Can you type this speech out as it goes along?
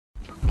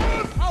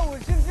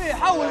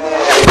Come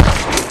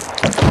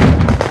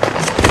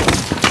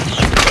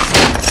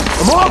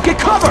on, get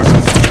cover!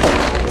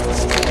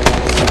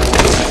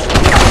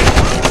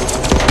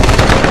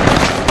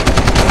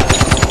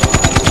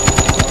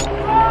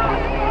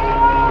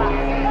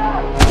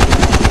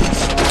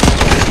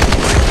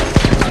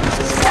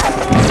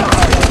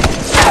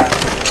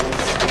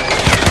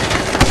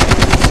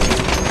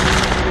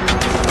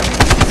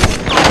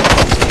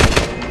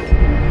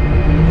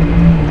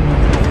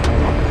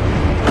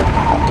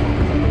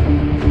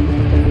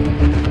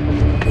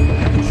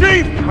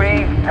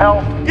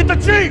 Get the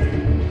chief!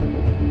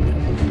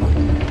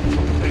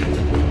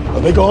 Are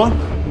they gone?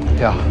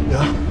 Yeah.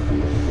 Yeah?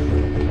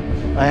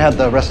 I had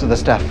the rest of the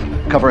staff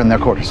cover in their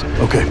quarters.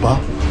 Okay,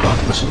 Bob,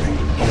 listen to me.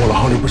 I want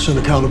 100%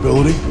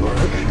 accountability, all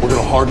right? We're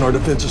gonna harden our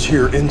defenses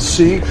here in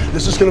C.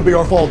 This is gonna be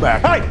our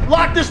fallback. Hey,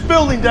 lock this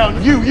building down.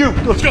 You.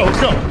 Let's go.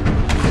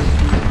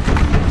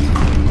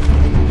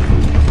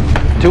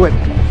 Do it.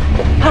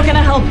 How can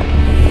I help?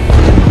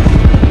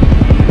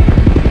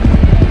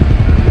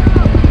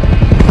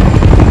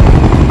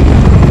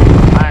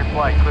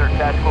 Clear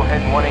tactical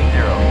head 180.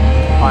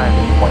 Iron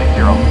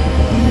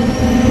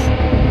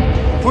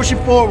 180. Push it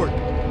forward.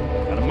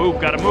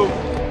 Gotta move.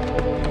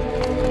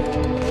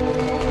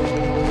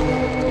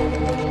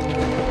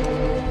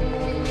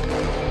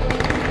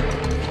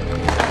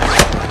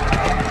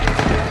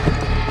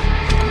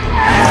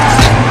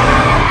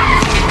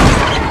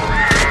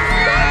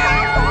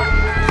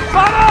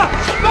 Fire!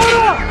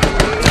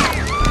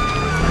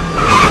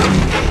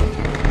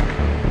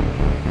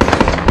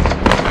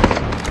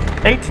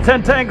 8 to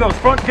 10 tangos,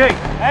 front gate.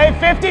 Hey,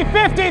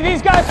 50-50,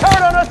 these guys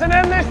turn on us and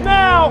end this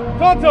now!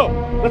 Tonto,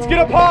 let's get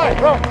up high.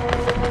 Bro,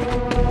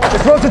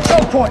 this road's a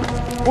choke point.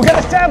 We'll get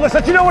established,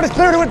 let you know when it's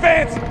clear to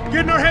advance.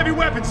 Getting our heavy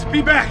weapons,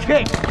 be back.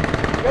 Okay,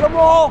 get them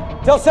all.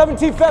 Tell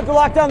 17 Feb to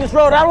lock down this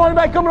road. I don't want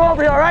anybody coming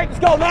over here, all right?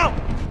 Let's go now.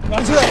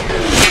 Let's go.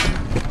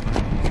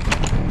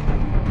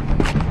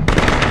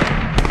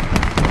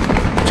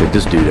 Check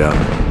this dude out.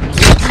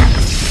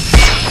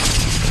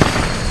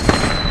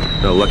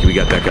 No, lucky we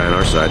got that guy on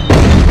our side.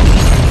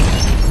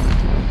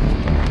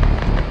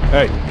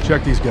 Hey,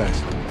 check these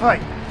guys. Hi.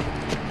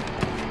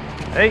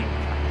 Hey,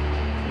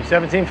 you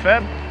 17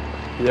 Feb?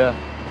 Yeah.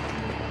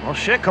 Well,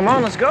 shit, come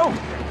on, let's go.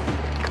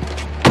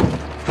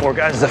 4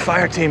 guys is the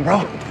fire team,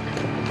 bro.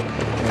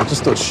 Yeah,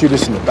 just don't shoot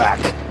us in the back.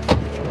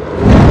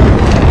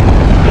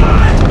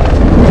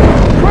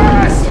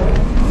 Crash!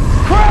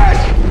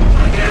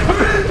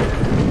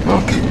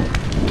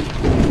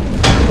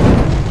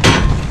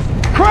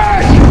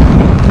 Crash!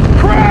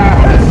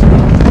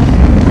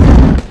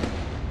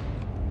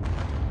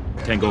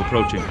 Tango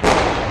approaching.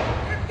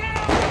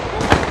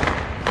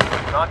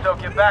 Tonto,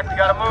 get back. We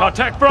gotta move.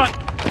 Contact front.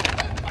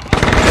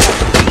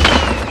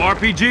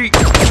 RPG.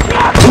 Incoming!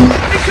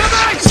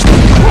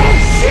 Oh,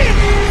 shit!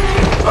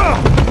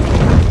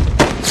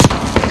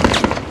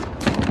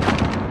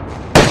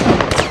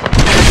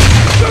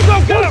 Go,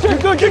 got him!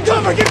 Good, get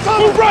cover!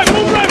 Move right!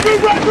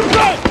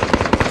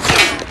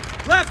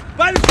 Left,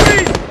 by the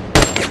trees!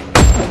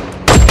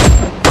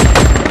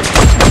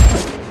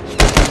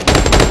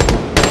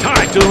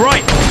 Tied to the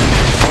right!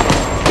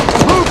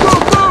 Move!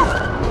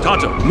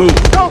 Tonto, move!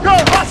 Go,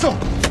 hustle!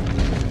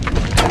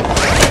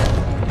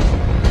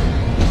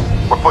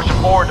 We're pushing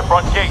forward to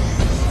front gate.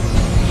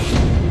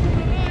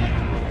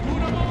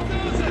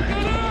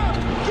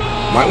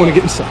 Might want to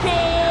get inside.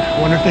 I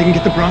wonder if they can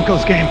get the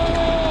Broncos game.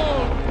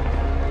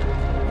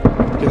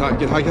 Get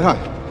high.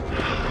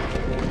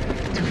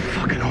 Too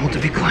fucking old to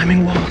be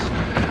climbing walls.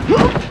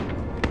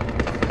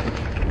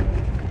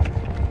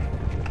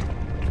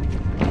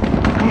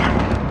 Come on.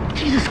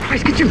 Jesus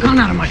Christ, get your gun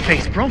out of my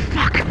face, bro.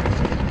 Fuck.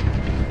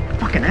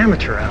 Fucking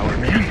amateur hour,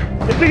 man.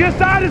 If the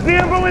inside is the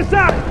ammo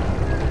inside!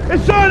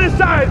 It's on this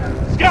side!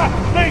 Scott,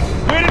 Link,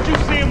 where did you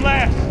see him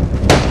last?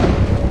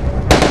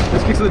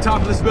 Let's get to the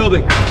top of this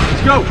building.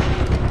 Let's go!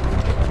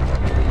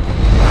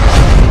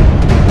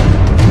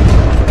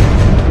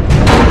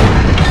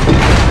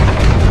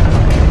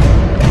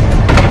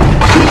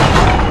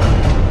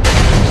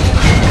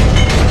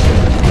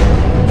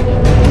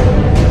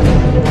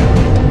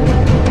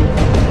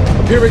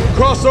 Here we can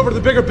cross over to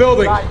the bigger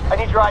building. I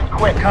need your eyes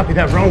quick. Copy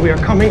that, Ron. We are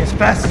coming as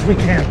fast as we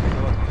can.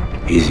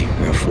 Easy,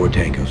 we have 4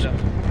 tangos.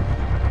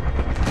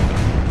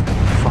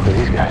 Fuck are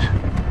these guys?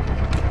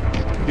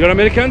 You got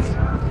Americans?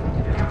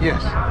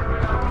 Yes.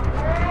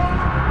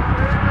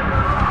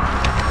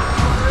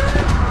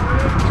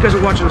 These guys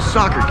are watching a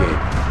soccer game.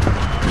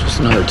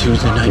 Just another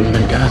Tuesday night in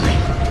Benghazi.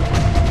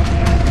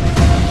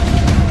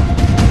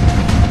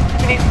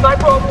 We need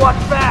sniper overwatch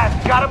fast.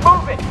 Gotta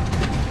move it.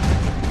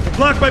 We're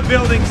blocked by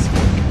buildings.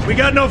 We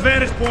got no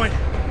vantage point.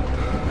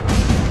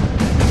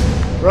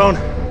 Roan,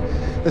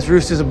 this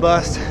roost is a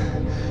bust.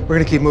 We're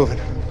gonna keep moving.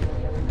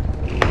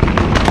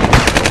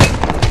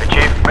 The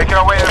chief, making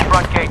our way to the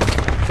front gate.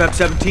 Feb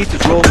 17th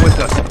is rolling with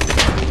us.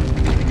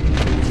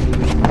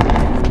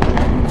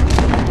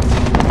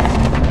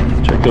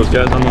 Check those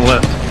guys on the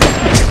left.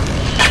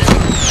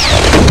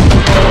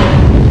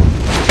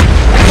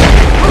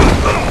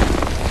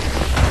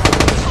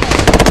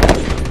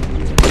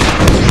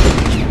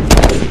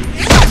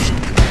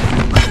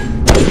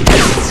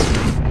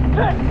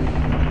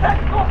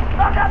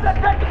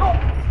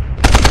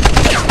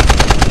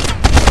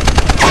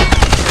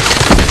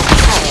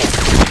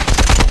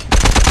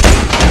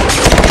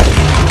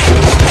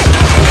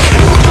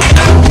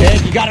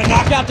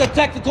 out that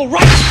technical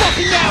right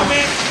fucking now,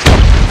 man!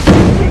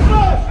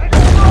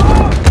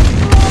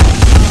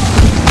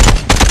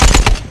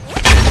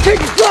 Take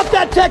drop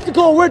that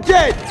technical, we're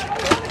dead!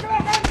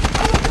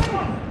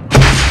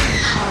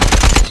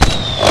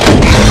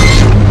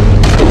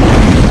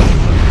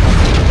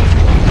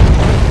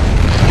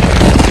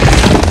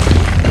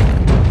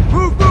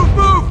 Move, move,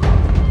 move!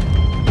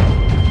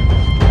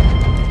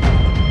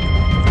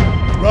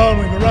 Roan,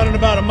 we've been running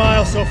about a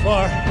mile so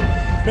far.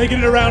 Making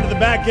it around to the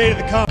back gate of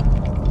the comp.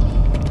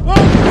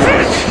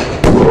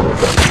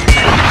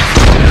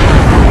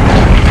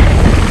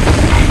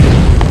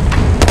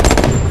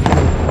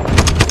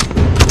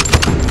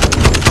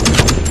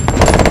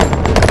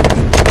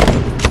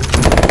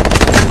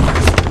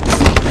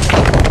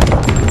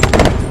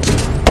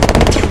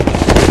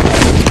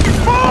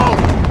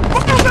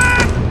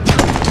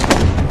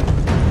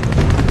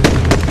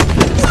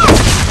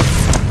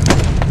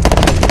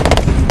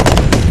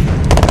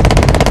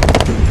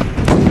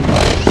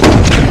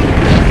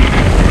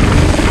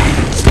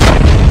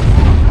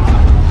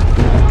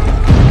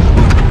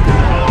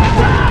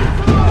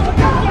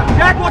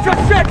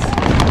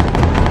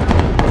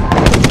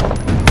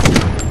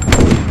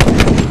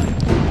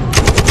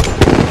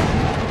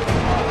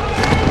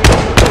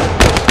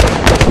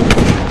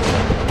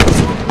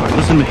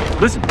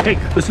 Listen, hey,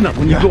 listen up.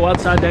 When you go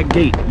outside that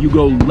gate, you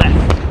go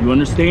left. You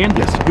understand?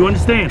 Yes. You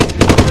understand?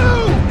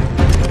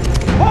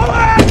 Hold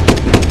on!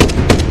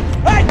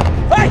 Hey!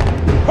 Hey!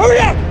 Hurry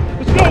up!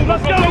 Let's go!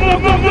 Let's go!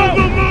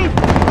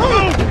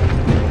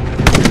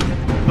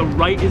 Move! The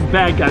right is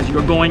bad, guys.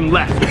 You're going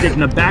left. You're taking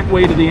the back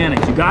way to the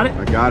annex. You got it?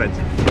 I got it.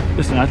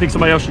 Listen, I think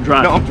somebody else should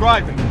drive. No, I'm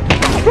driving.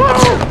 Go!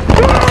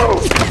 Go!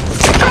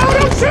 No,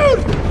 don't shoot!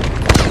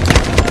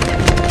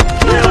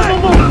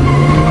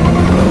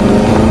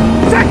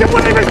 Second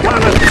wave is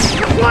coming!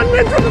 One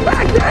in from the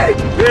back gate!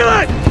 Feel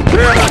it!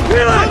 Feel it!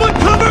 Feel it! Someone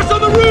cover us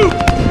on the roof!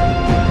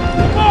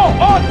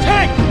 On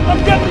tank!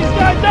 I'm getting these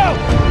guys out!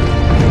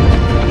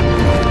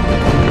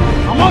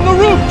 I'm on the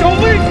roof! Don't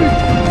leave me!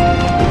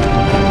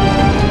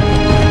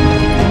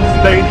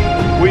 State,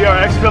 we are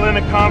exfilling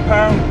the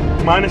compound,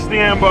 minus the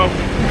ambo.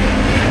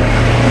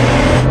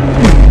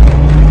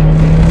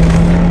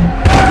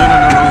 No.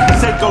 He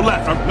said go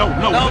left. No.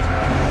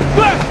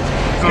 Left!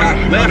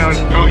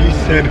 Left. No, he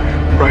said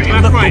right.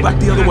 Back right. Go back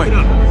the other way.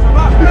 You're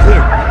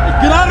clear.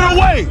 Get out of the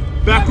way!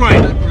 Back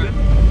right.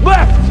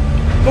 Left!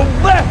 Go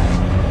left!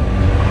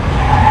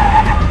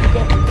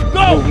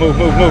 Go! Move.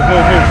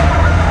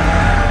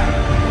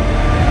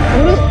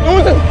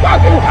 Who's this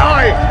fucking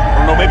guy? I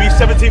don't know, maybe he's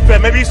 17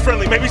 Fed, maybe he's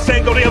friendly, maybe he's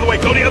saying go the other way,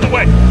 go the other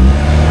way.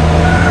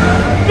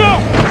 Go!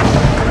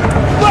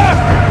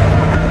 Left!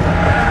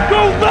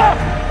 Go left!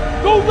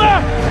 Go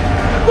left!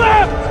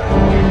 Left!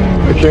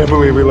 I can't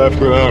believe we left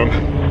without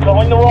him.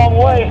 Going the wrong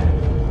way.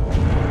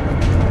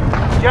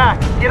 Jack,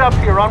 get up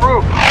here, en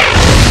route.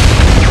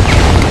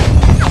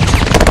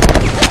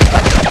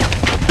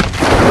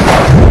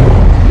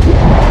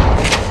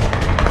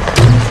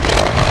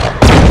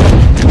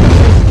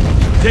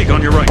 Take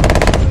on your right.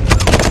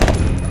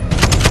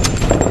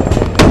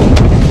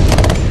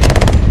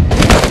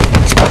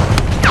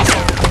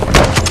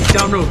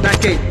 Down road,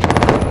 back gate.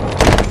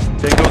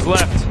 Take goes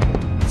left.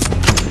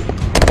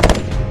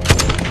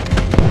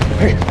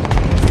 Hey,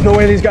 no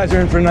way these guys are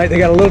in for a night. They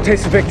got a little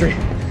taste of victory.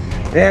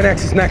 The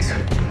annex is next.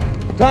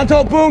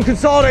 Tonto, boom,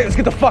 consolidate. Let's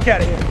get the fuck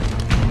out of here.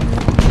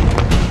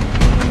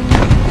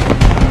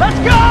 Let's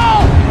go!